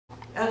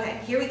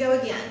Okay, here we go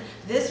again.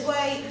 This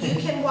way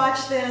you can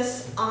watch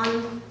this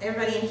on,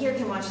 everybody in here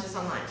can watch this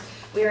online.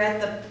 We are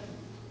at the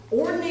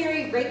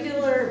ordinary,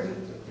 regular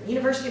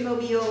University of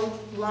Mobile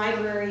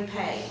library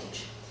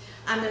page.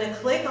 I'm going to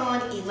click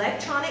on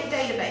electronic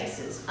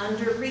databases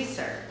under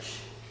research.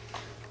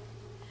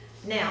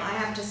 Now I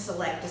have to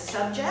select a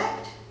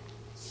subject.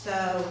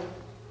 So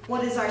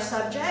what is our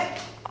subject?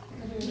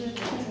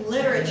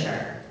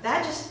 Literature.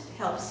 That just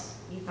helps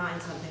you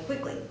find something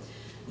quickly.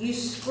 You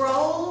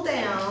scroll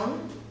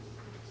down.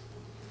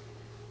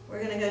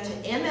 We're going to go to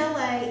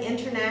MLA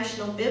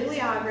International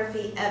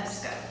Bibliography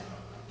EBSCO.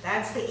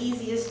 That's the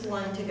easiest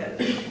one to go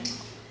to.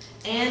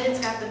 And it's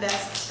got the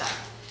best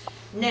stuff.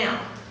 Now,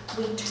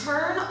 we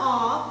turn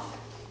off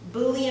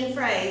Boolean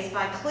phrase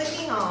by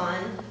clicking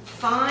on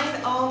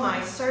Find All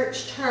My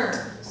Search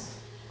Terms.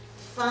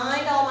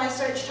 Find all my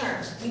search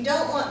terms. You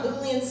don't want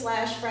Boolean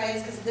 /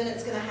 phrase because then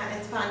it's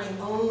finding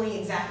only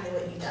exactly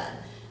what you've done,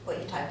 what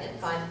you typed in.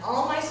 Find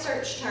all my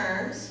search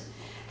terms.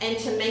 And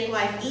to make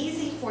life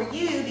easy for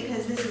you,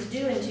 because this is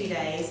due in 2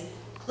 days,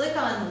 click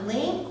on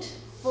linked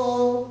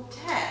full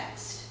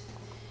text.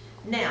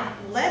 Now,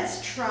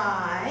 let's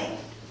try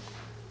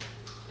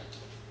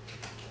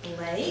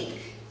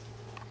Blake.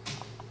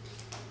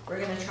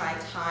 We're going to try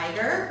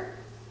tiger.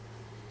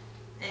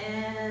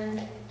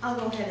 And I'll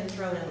go ahead and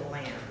throw in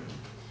lamb.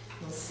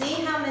 We'll see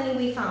how many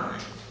we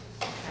find.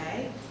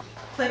 Okay.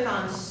 Click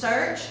on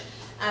search.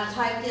 I've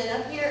typed it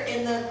up here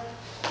in the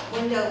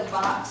window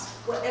box,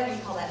 whatever you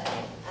call that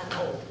thing.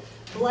 I'm old.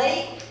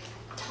 Blake,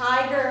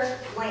 tiger,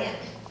 lamb.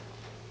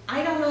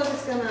 I don't know if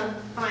it's going to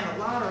find a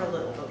lot or a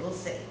little, but we'll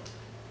see.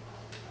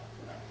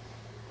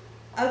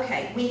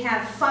 Okay, we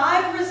have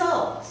 5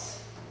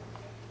 results.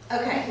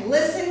 Okay,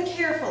 listen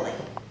carefully.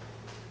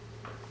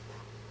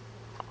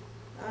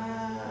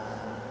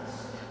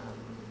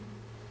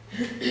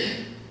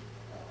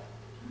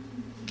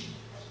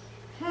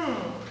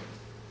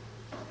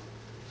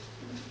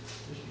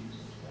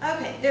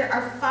 Okay, there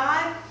are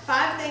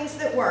five things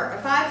that work,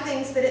 or 5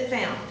 things that it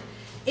found.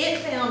 It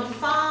found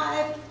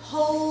 5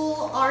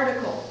 whole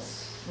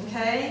articles,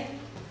 okay?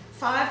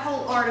 5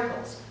 whole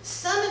articles.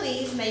 Some of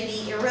these may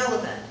be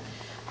irrelevant.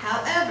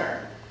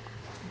 However,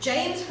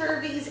 James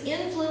Hervey's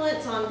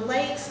influence on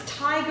Blake's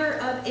Tiger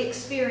of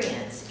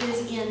Experience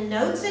is in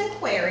Notes and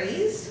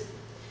Queries.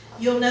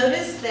 You'll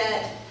notice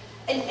that,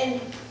 and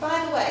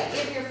by the way,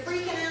 if you're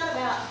freaking out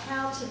about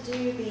how to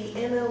do the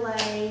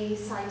MLA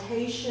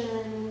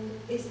citation,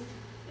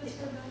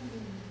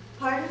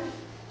 pardon?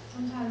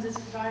 Sometimes it's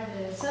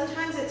provided.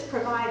 Sometimes it's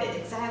provided,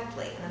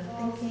 exactly. And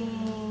I'm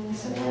thinking,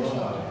 sometimes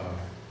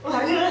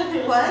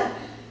pardon? What?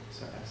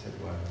 Sorry, I said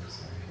whoa,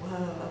 sorry.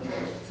 Whoa,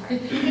 okay, sorry.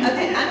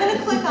 Okay, I'm going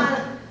to click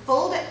on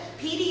full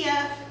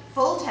PDF,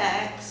 full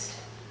text.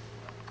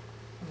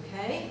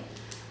 Okay.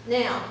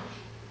 Now,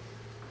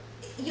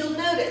 you'll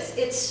notice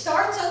it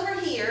starts over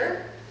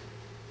here.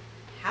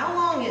 How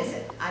long is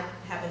it? I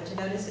happen to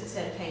notice it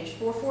said page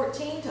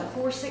 414 to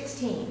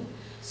 416.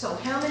 So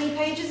how many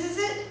pages is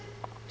it?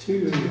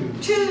 2.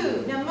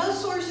 2. Now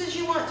most sources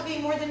you want to be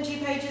more than 2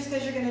 pages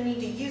because you're going to need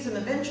to use them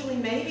eventually,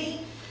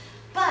 maybe.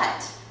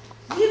 But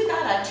you've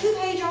got a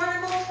 2-page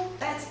article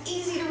that's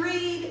easy to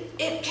read.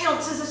 It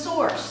counts as a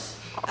source.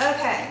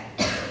 Okay.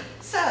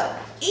 So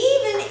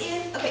even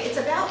if, okay, it's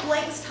about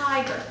Blake's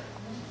tiger.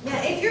 Now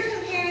if you're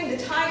comparing the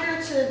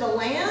tiger to the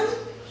lamb,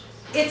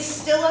 it's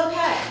still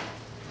okay.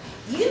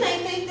 You may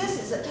think this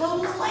is a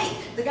total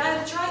flake, the guy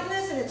that's writing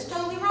this, and it's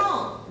totally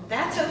wrong.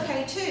 That's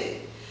okay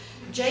too.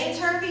 James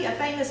Hervey, a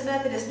famous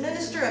Methodist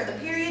minister of the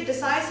period,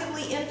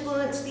 decisively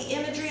influenced the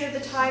imagery of the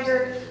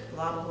tiger,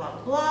 blah, blah, blah,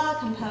 blah,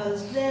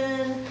 composed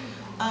then.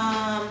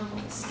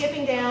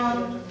 Skipping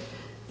down,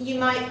 you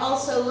might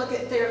also look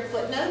at their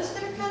footnotes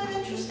that are kind of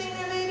interesting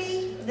there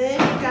maybe. Then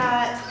you've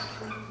got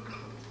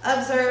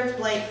observed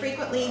Blake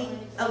frequently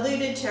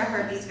alluded to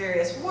Hervey's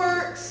various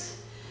works.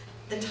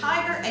 The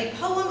Tiger, a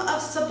poem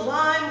of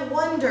sublime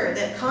wonder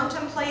that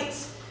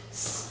contemplates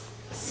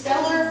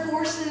stellar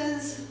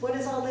forces. What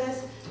is all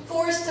this?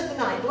 Forests of the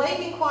night. Blake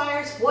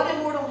inquires, what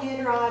immortal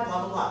hand or eye,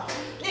 blah, blah, blah.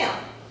 Now,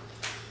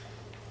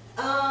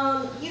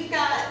 you've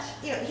got,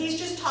 he's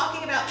just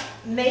talking about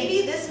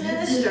maybe this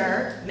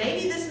minister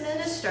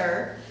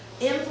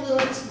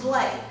influenced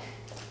Blake.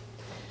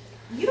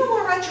 You don't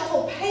want to write your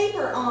whole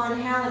paper on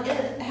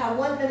how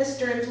one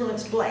minister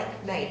influenced Blake,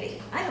 maybe.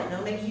 I don't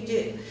know, maybe you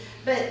do.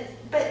 But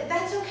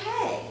that's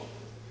okay.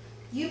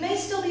 You may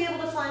still be able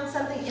to find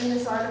something in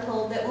this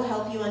article that will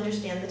help you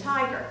understand the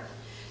tiger.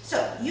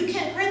 So you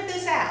can print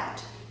this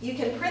out. You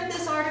can print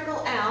this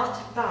article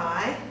out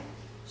by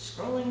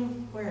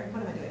scrolling, what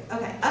am I doing?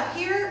 Okay, up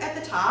here at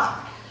the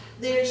top,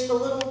 there's the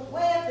little,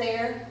 way up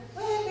there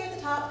at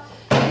the top.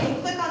 You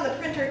can click on the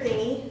printer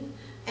thingy,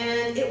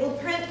 and it will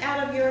print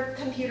out of your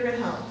computer at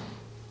home.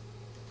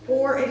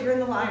 Or if you're in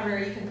the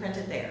library, you can print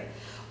it there.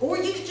 Or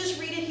you could just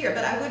read it here,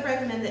 but I would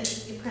recommend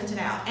that you print it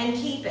out and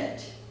keep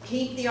it.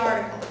 Keep the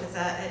article, because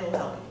it'll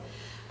help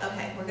you.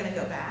 Okay, we're going to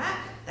go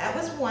back. That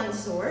was one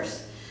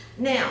source.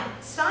 Now,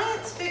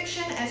 science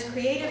fiction as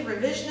creative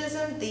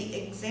revisionism, the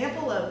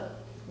example of,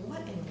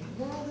 what in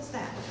the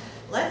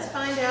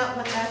find out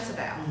what that's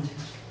about.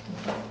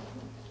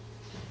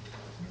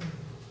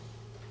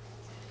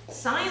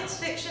 Science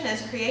fiction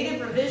as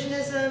creative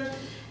revisionism,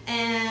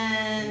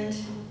 and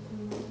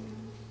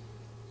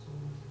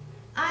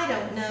I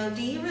don't know,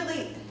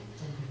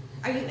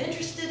 are you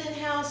interested in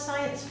how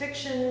science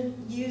fiction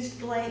used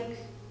Blake?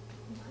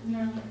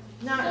 No.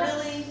 Not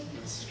really?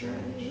 It's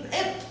strange.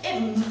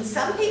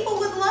 Some people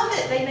would love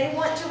it. They may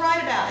want to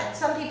write about it.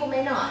 Some people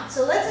may not.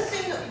 So let's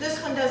assume that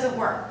this one doesn't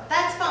work.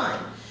 That's fine.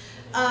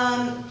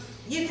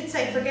 You could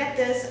say, forget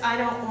this. I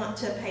don't want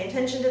to pay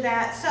attention to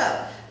that.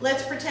 So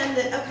let's pretend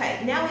that,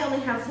 okay, now we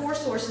only have 4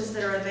 sources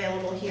that are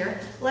available here.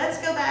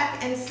 Let's go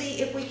back and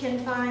see if we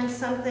can find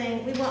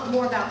something. We want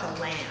more about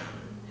the lamb.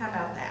 How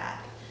about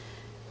that?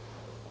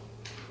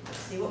 Let's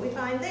see what we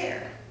find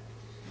there.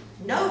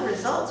 No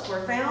results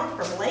were found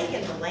for Blake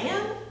and the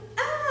lamb.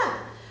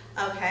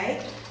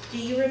 Okay. Do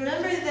you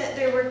remember that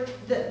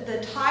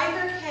the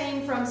tiger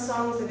came from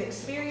songs of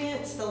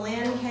experience, the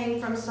lamb came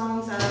from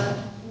songs of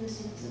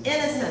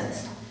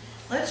innocence.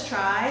 Let's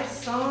try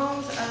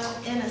songs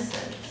of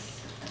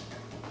innocence.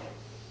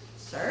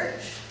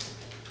 Search.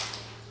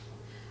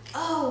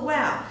 Oh,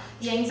 wow.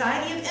 The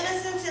Anxiety of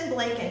Innocence in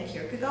Blake and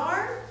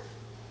Kierkegaard.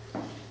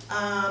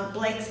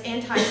 Blake's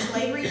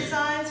anti-slavery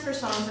designs for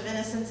songs of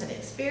innocence and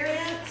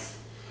experience.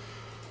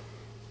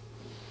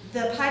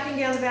 The Piping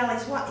Down the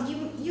Valleys.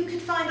 You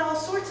could find all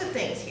sorts of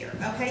things here,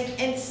 okay?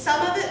 And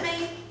some of it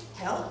may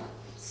help,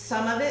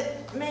 some of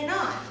it may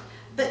not.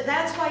 But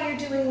that's why you're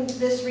doing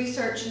this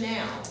research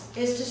now,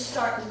 is to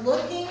start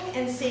looking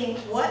and seeing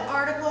what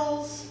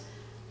articles,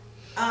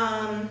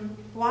 who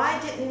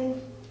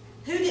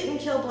didn't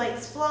kill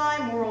Blake's fly,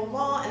 moral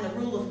law, and the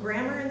rule of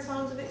grammar in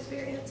songs of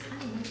experience.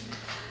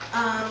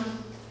 I don't know.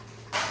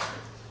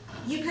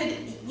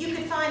 You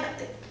could find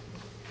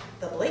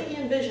the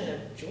Blakean vision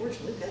of George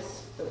Lucas.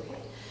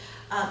 Okay.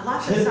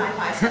 Lots of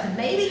sci-fi stuff.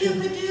 Maybe you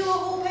could do a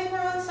whole paper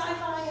on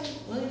sci-fi and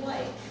William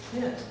Blake.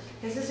 Who knows?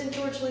 Is this in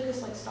George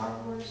Lucas like Star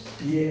Wars?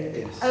 Yeah, it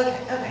is.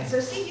 Okay.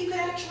 So see,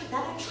 that actually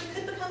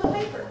could become a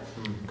paper.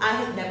 I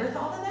had never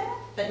thought of that,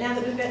 but now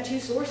that we've got 2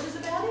 sources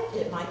about it,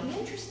 it might be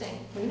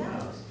interesting. Who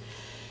knows?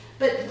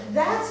 But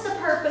that's the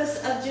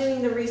purpose of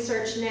doing the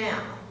research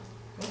now.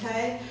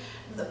 Okay?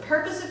 The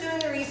purpose of doing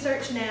the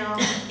research now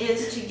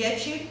is to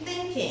get you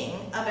thinking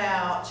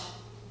about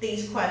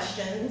these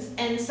questions,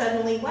 and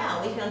suddenly,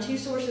 wow, we found 2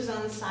 sources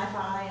on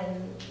sci-fi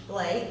and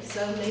Blake,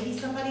 so maybe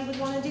somebody would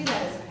want to do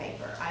that as a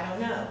paper. I don't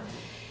know.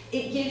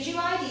 It gives you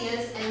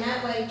ideas, and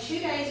that way 2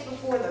 days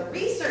before the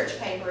research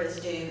paper is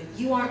due,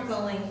 you aren't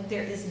going,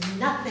 there is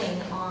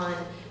nothing on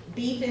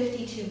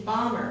B-52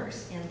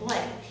 bombers in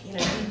Blake. You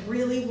know, you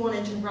really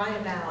wanted to write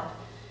about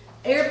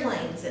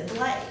airplanes in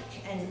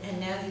Blake, and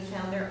now you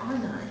found there are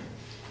none.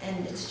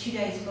 And it's 2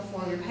 days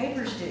before your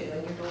paper's due,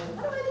 and you're going,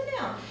 what do I do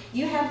now?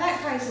 You have that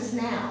crisis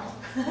now,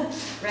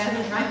 rather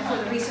than right before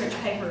the research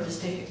paper is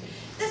due.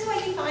 This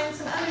way you find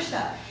some other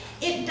stuff.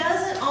 It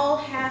doesn't all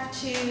have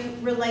to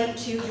relate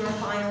to your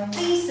final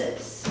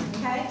thesis,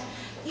 okay?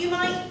 You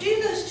might do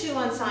those 2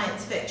 on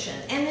science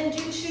fiction, and then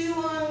do 2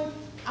 on,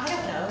 I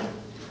don't know,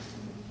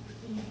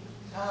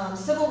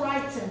 civil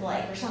rights in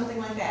Blake, or something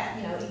like that,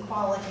 you know,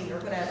 equality or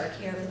whatever,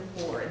 care for the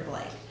poor in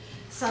Blake,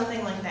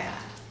 something like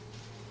that.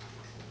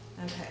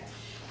 Okay.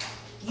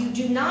 You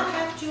do not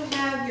have to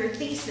have your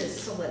thesis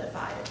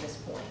solidified at this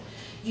point.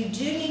 You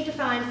do need to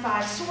find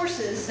 5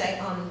 sources, say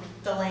on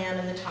the lamb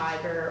and the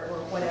tiger,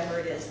 or whatever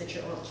it is that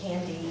you're, or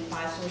Candide,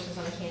 5 sources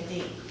on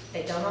Candide.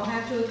 They don't all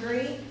have to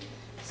agree.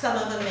 Some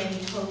of them may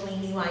be totally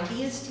new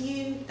ideas to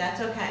you.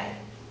 That's okay.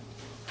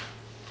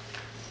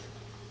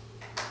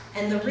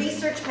 And the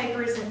research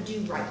paper isn't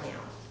due right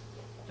now.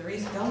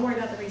 Don't worry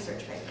about the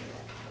research paper yet.